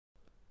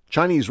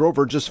Chinese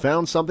rover just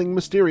found something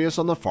mysterious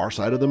on the far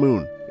side of the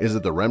moon. Is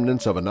it the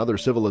remnants of another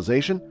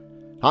civilization?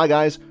 Hi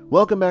guys,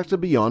 welcome back to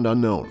Beyond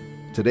Unknown.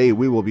 Today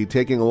we will be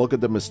taking a look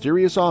at the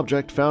mysterious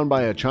object found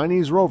by a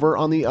Chinese rover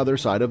on the other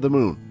side of the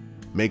moon.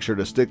 Make sure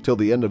to stick till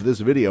the end of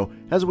this video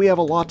as we have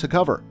a lot to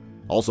cover.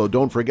 Also,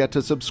 don't forget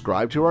to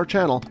subscribe to our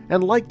channel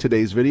and like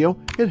today's video,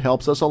 it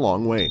helps us a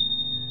long way.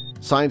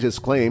 Scientists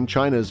claim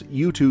China's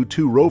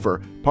Yutu-2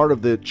 rover, part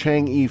of the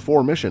Chang'e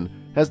 4 mission,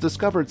 has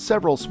discovered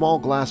several small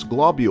glass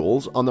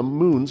globules on the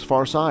moon's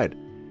far side.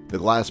 The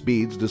glass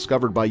beads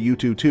discovered by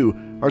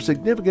Yutu-2 are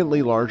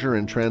significantly larger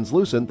and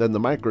translucent than the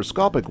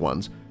microscopic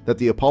ones that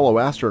the Apollo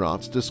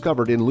astronauts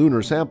discovered in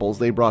lunar samples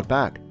they brought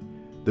back.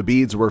 The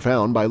beads were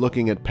found by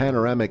looking at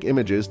panoramic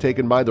images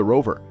taken by the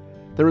rover.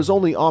 There is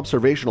only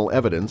observational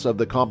evidence of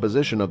the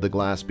composition of the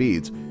glass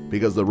beads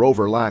because the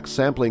rover lacks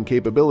sampling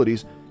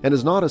capabilities and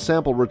is not a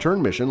sample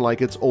return mission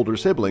like its older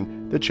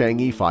sibling, the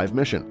Chang'e 5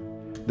 mission.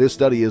 This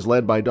study is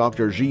led by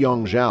Dr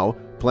Zhiyong Xiao,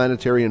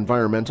 Planetary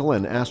Environmental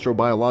and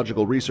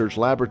Astrobiological Research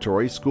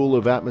Laboratory, School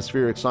of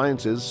Atmospheric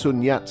Sciences,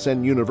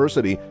 Yat-sen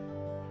University,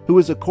 who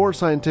is a core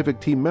scientific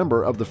team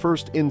member of the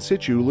first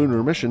in-situ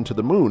lunar mission to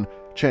the moon,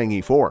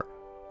 Chang'e 4.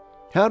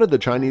 How did the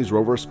Chinese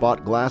rover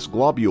spot glass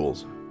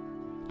globules?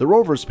 The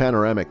rover's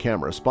panoramic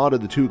camera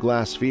spotted the two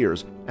glass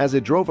spheres as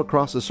it drove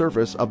across the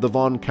surface of the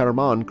von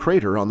Karman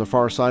crater on the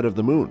far side of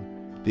the moon.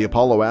 The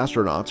Apollo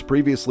astronauts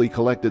previously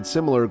collected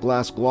similar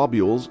glass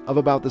globules of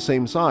about the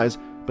same size,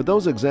 but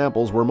those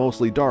examples were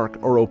mostly dark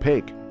or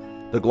opaque.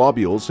 The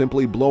globules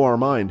simply blow our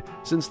mind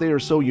since they are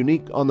so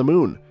unique on the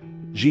moon.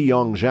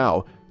 Zhiyong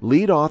Xiao,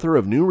 lead author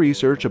of new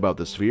research about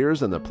the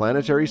spheres and the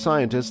planetary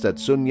scientist at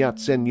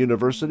Yat-sen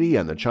University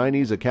and the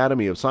Chinese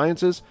Academy of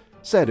Sciences,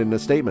 said in a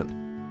statement.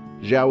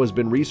 Xiao has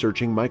been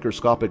researching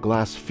microscopic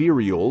glass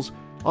spherules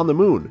on the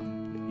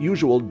moon,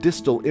 usual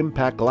distal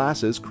impact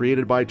glasses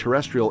created by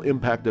terrestrial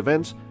impact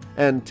events,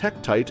 and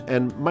tektite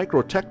and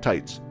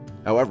microtektites.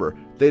 However,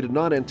 they did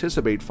not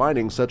anticipate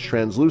finding such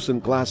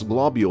translucent glass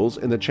globules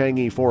in the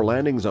Chang'e 4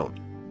 landing zone.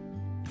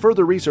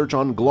 Further research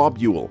on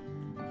globule.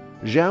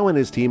 Xiao and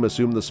his team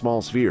assumed the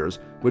small spheres,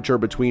 which are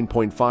between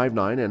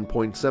 0.59 and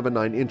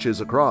 0.79 inches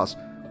across,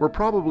 were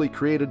probably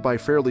created by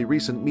fairly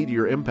recent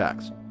meteor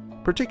impacts.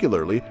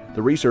 Particularly,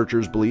 the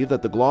researchers believe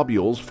that the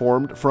globules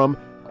formed from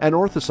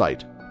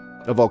anorthosite,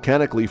 a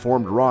volcanically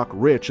formed rock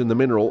rich in the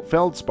mineral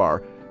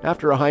feldspar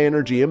after a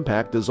high-energy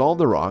impact dissolved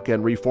the rock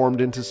and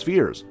reformed into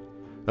spheres.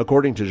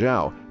 According to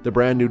Xiao, the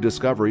brand new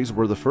discoveries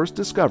were the first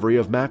discovery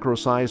of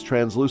macro-sized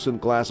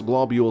translucent glass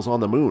globules on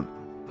the moon.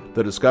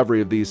 The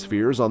discovery of these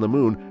spheres on the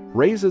moon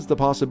raises the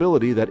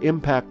possibility that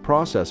impact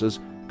processes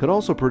could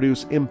also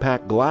produce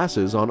impact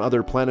glasses on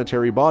other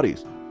planetary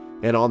bodies.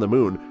 And on the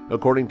moon,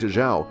 according to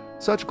Xiao,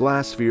 such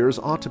glass spheres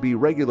ought to be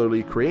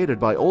regularly created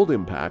by old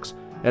impacts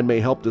and may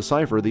help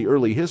decipher the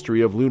early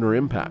history of lunar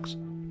impacts.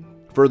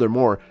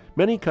 Furthermore,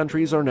 many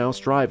countries are now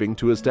striving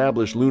to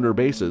establish lunar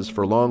bases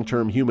for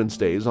long-term human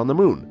stays on the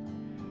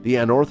moon. The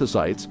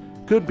anorthosites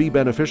could be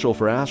beneficial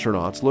for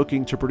astronauts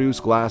looking to produce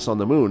glass on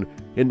the moon,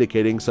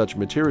 indicating such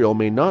material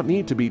may not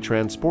need to be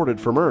transported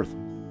from Earth.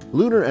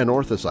 Lunar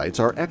anorthosites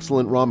are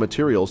excellent raw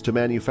materials to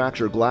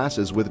manufacture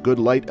glasses with good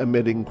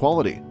light-emitting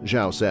quality,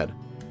 Xiao said.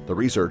 The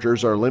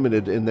researchers are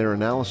limited in their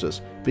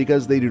analysis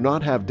because they do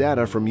not have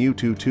data from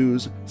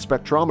Yutu-2's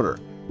spectrometer,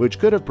 which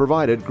could have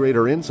provided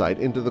greater insight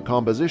into the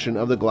composition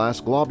of the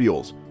glass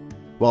globules.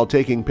 While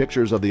taking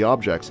pictures of the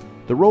objects,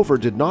 the rover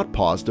did not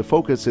pause to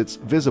focus its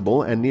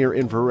visible and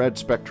near-infrared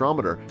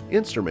spectrometer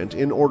instrument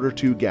in order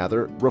to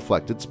gather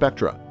reflected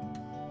spectra.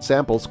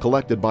 Samples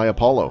collected by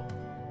Apollo.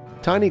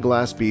 Tiny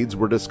glass beads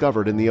were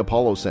discovered in the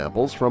Apollo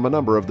samples from a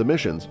number of the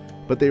missions,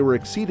 but they were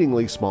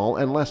exceedingly small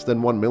and less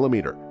than 1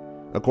 millimeter.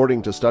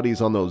 According to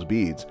studies on those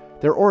beads,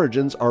 their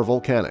origins are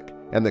volcanic,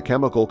 and the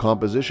chemical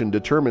composition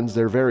determines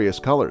their various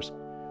colors.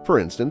 For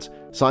instance,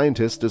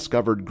 scientists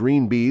discovered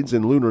green beads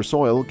in lunar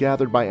soil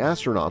gathered by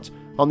astronauts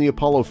on the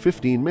Apollo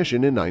 15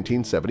 mission in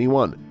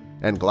 1971,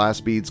 and glass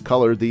beads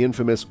colored the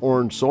infamous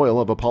orange soil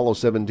of Apollo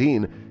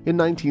 17 in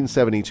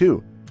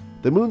 1972.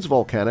 The moon's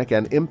volcanic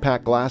and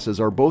impact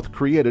glasses are both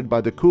created by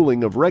the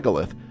cooling of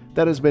regolith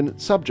that has been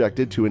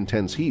subjected to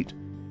intense heat.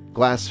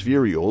 Glass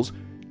spherules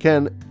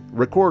can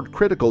record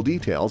critical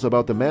details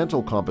about the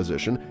mantle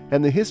composition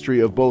and the history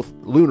of both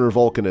lunar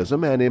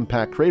volcanism and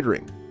impact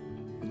cratering.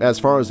 As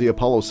far as the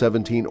Apollo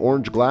 17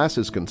 orange glass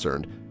is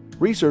concerned,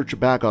 research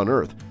back on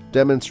Earth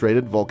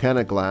demonstrated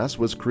volcanic glass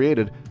was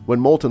created when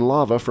molten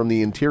lava from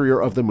the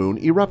interior of the moon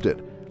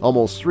erupted,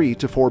 almost 3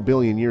 to 4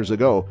 billion years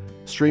ago,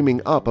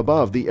 streaming up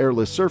above the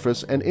airless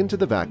surface and into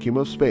the vacuum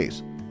of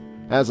space.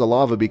 As the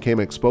lava became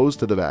exposed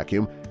to the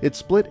vacuum, it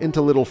split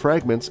into little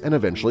fragments and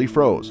eventually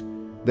froze.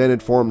 Then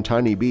it formed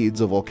tiny beads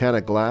of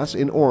volcanic glass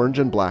in orange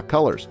and black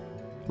colors.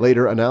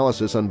 Later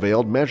analysis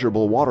unveiled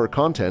measurable water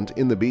content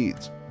in the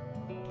beads.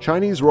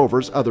 Chinese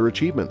rover's other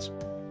achievements.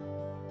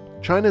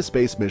 China's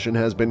space mission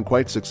has been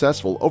quite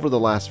successful over the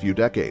last few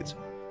decades.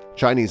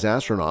 Chinese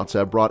astronauts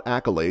have brought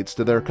accolades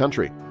to their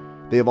country.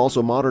 They have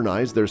also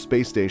modernized their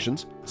space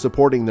stations,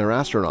 supporting their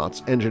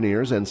astronauts,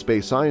 engineers, and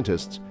space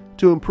scientists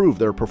to improve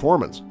their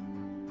performance.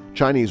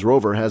 Chinese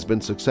rover has been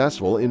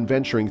successful in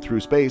venturing through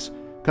space,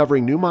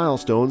 covering new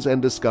milestones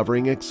and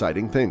discovering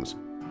exciting things.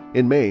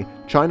 In May,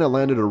 China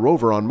landed a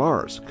rover on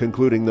Mars,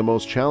 concluding the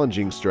most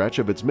challenging stretch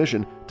of its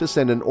mission to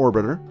send an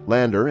orbiter,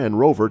 lander, and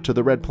rover to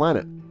the Red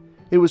Planet.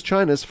 It was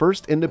China's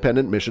first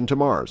independent mission to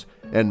Mars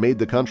and made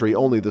the country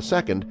only the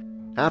second,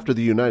 after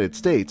the United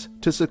States,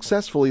 to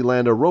successfully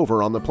land a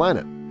rover on the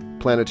planet.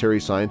 Planetary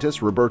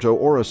scientist Roberto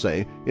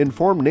Orosei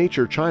informed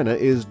Nature China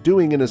is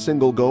doing in a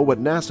single go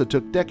what NASA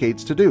took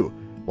decades to do,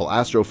 while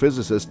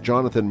astrophysicist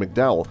Jonathan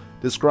McDowell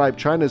described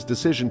China's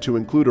decision to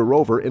include a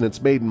rover in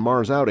its maiden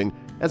Mars outing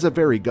as a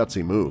very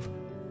gutsy move.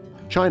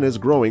 China's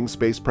growing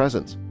space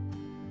presence.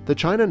 The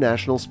China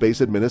National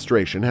Space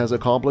Administration has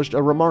accomplished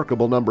a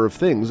remarkable number of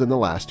things in the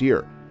last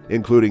year,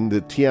 including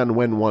the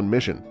Tianwen-1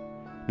 mission.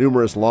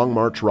 Numerous Long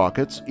March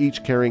rockets,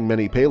 each carrying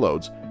many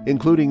payloads,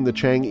 including the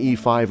Chang'e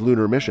 5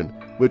 lunar mission,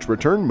 which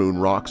returned moon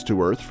rocks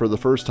to Earth for the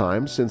first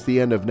time since the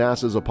end of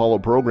NASA's Apollo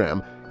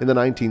program in the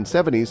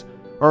 1970s,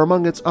 are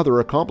among its other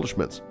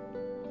accomplishments.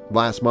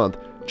 Last month,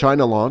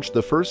 China launched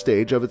the first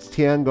stage of its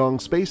Tiangong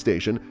space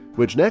station,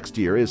 which next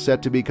year is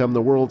set to become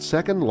the world's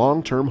second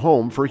long-term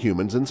home for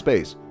humans in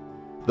space.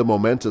 The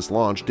momentous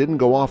launch didn't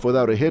go off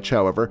without a hitch,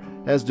 however,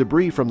 as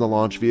debris from the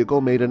launch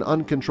vehicle made an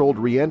uncontrolled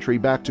re-entry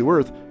back to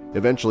Earth,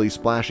 eventually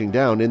splashing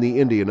down in the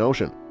Indian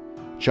Ocean.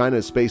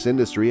 China's space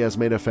industry has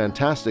made a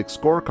fantastic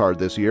scorecard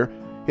this year.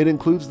 It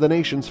includes the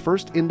nation's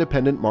first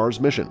independent Mars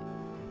mission,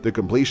 the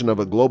completion of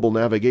a global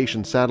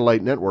navigation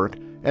satellite network,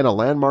 and a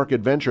landmark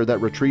adventure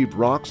that retrieved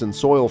rocks and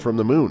soil from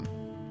the Moon.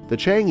 The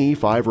Chang'e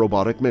 5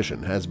 robotic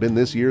mission has been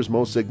this year's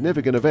most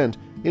significant event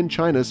in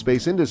China's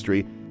space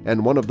industry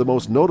and one of the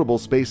most notable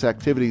space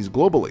activities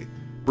globally,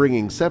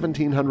 bringing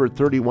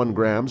 1,731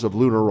 grams of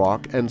lunar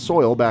rock and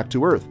soil back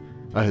to Earth,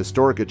 a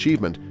historic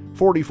achievement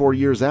 44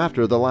 years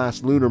after the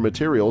last lunar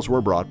materials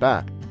were brought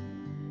back.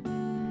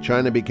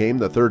 China became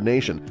the third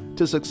nation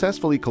to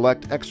successfully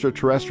collect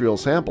extraterrestrial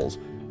samples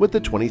with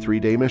the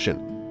 23-day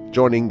mission,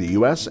 joining the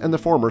US and the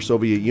former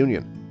Soviet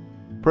Union.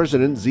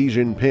 President Xi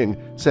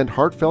Jinping sent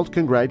heartfelt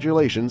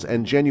congratulations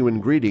and genuine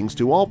greetings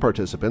to all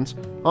participants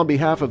on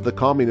behalf of the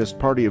Communist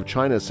Party of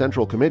China's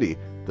Central Committee,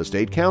 the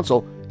State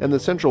Council, and the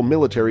Central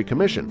Military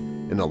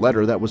Commission in a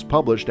letter that was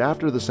published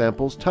after the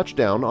samples touched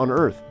down on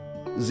Earth.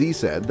 Xi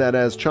said that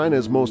as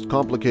China's most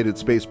complicated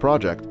space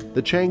project,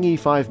 the Chang'e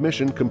 5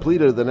 mission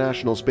completed the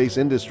national space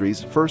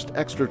industry's first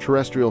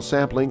extraterrestrial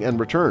sampling and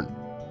return.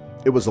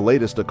 It was the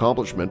latest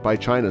accomplishment by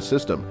China's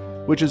system,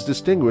 which is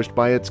distinguished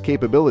by its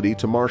capability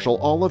to marshal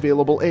all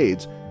available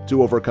aids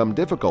to overcome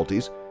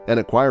difficulties and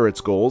acquire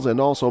its goals, and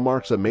also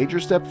marks a major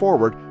step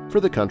forward for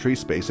the country's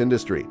space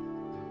industry.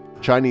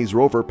 Chinese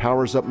rover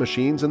powers up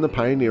machines in the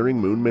pioneering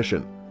moon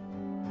mission.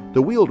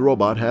 The wheeled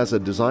robot has a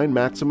design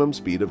maximum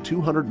speed of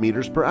 200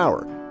 meters per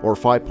hour, or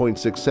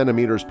 5.6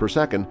 centimeters per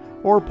second,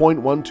 or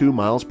 0.12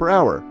 miles per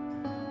hour.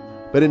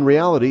 But in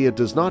reality, it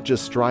does not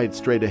just stride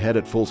straight ahead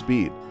at full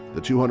speed. The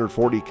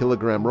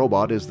 240-kilogram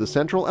robot is the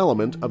central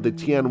element of the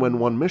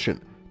Tianwen-1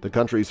 mission, the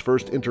country's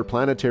first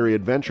interplanetary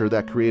adventure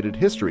that created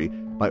history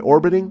by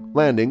orbiting,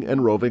 landing,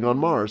 and roving on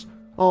Mars,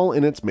 all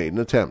in its maiden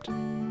attempt.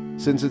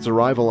 Since its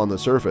arrival on the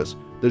surface,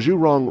 the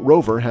Zhiyong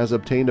rover has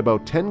obtained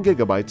about 10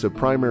 gigabytes of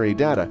primary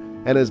data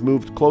and has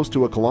moved close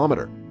to a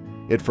kilometer.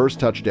 It first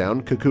touched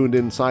down, cocooned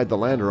inside the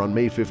lander on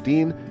May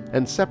 15,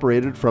 and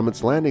separated from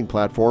its landing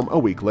platform a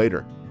week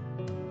later.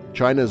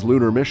 China's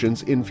lunar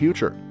missions in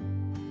future.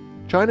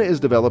 China is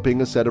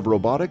developing a set of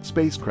robotic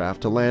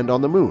spacecraft to land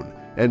on the Moon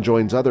and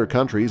joins other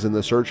countries in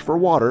the search for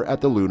water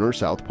at the lunar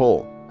South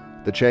Pole.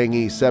 The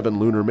Chang'e 7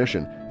 lunar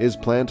mission is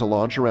planned to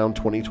launch around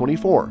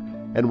 2024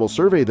 and will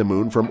survey the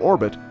Moon from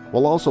orbit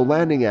while also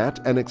landing at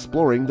and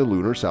exploring the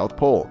lunar South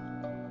Pole.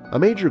 A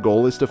major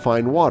goal is to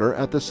find water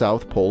at the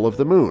South Pole of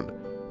the Moon.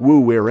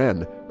 Wu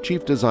Weiren,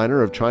 chief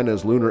designer of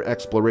China's lunar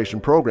exploration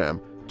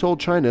program, told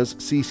China's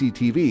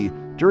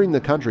CCTV during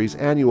the country's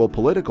annual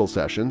political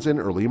sessions in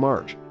early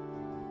March.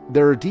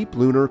 There are deep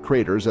lunar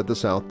craters at the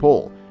South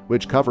Pole,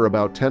 which cover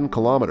about 10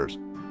 kilometers.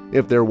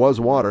 If there was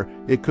water,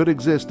 it could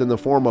exist in the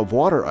form of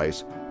water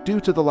ice due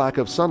to the lack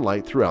of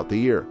sunlight throughout the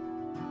year.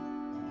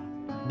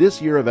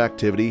 This year of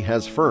activity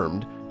has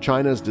firmed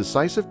China's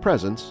decisive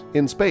presence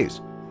in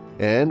space,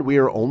 and we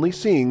are only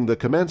seeing the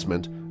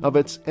commencement of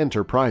its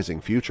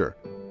enterprising future.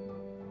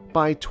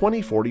 By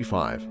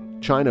 2045,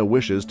 China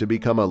wishes to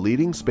become a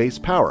leading space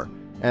power,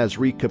 as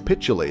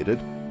recapitulated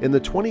in the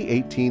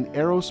 2018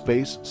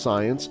 Aerospace,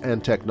 Science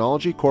and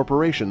Technology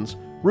Corporation's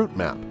route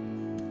map.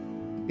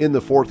 In the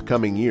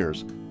forthcoming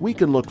years, we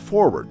can look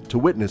forward to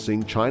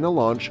witnessing China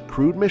launch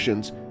crewed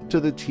missions to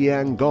the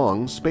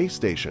Tiangong space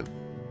station,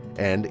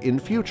 and in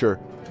future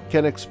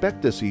can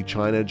expect to see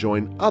China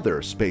join other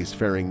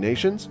spacefaring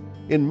nations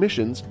in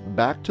missions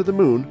back to the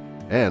Moon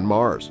and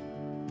Mars.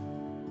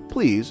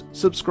 Please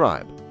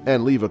subscribe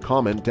and leave a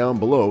comment down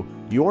below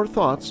your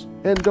thoughts,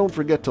 and don't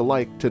forget to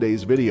like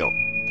today's video.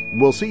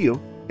 We'll see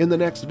you in the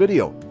next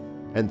video,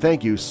 and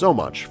thank you so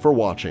much for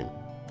watching.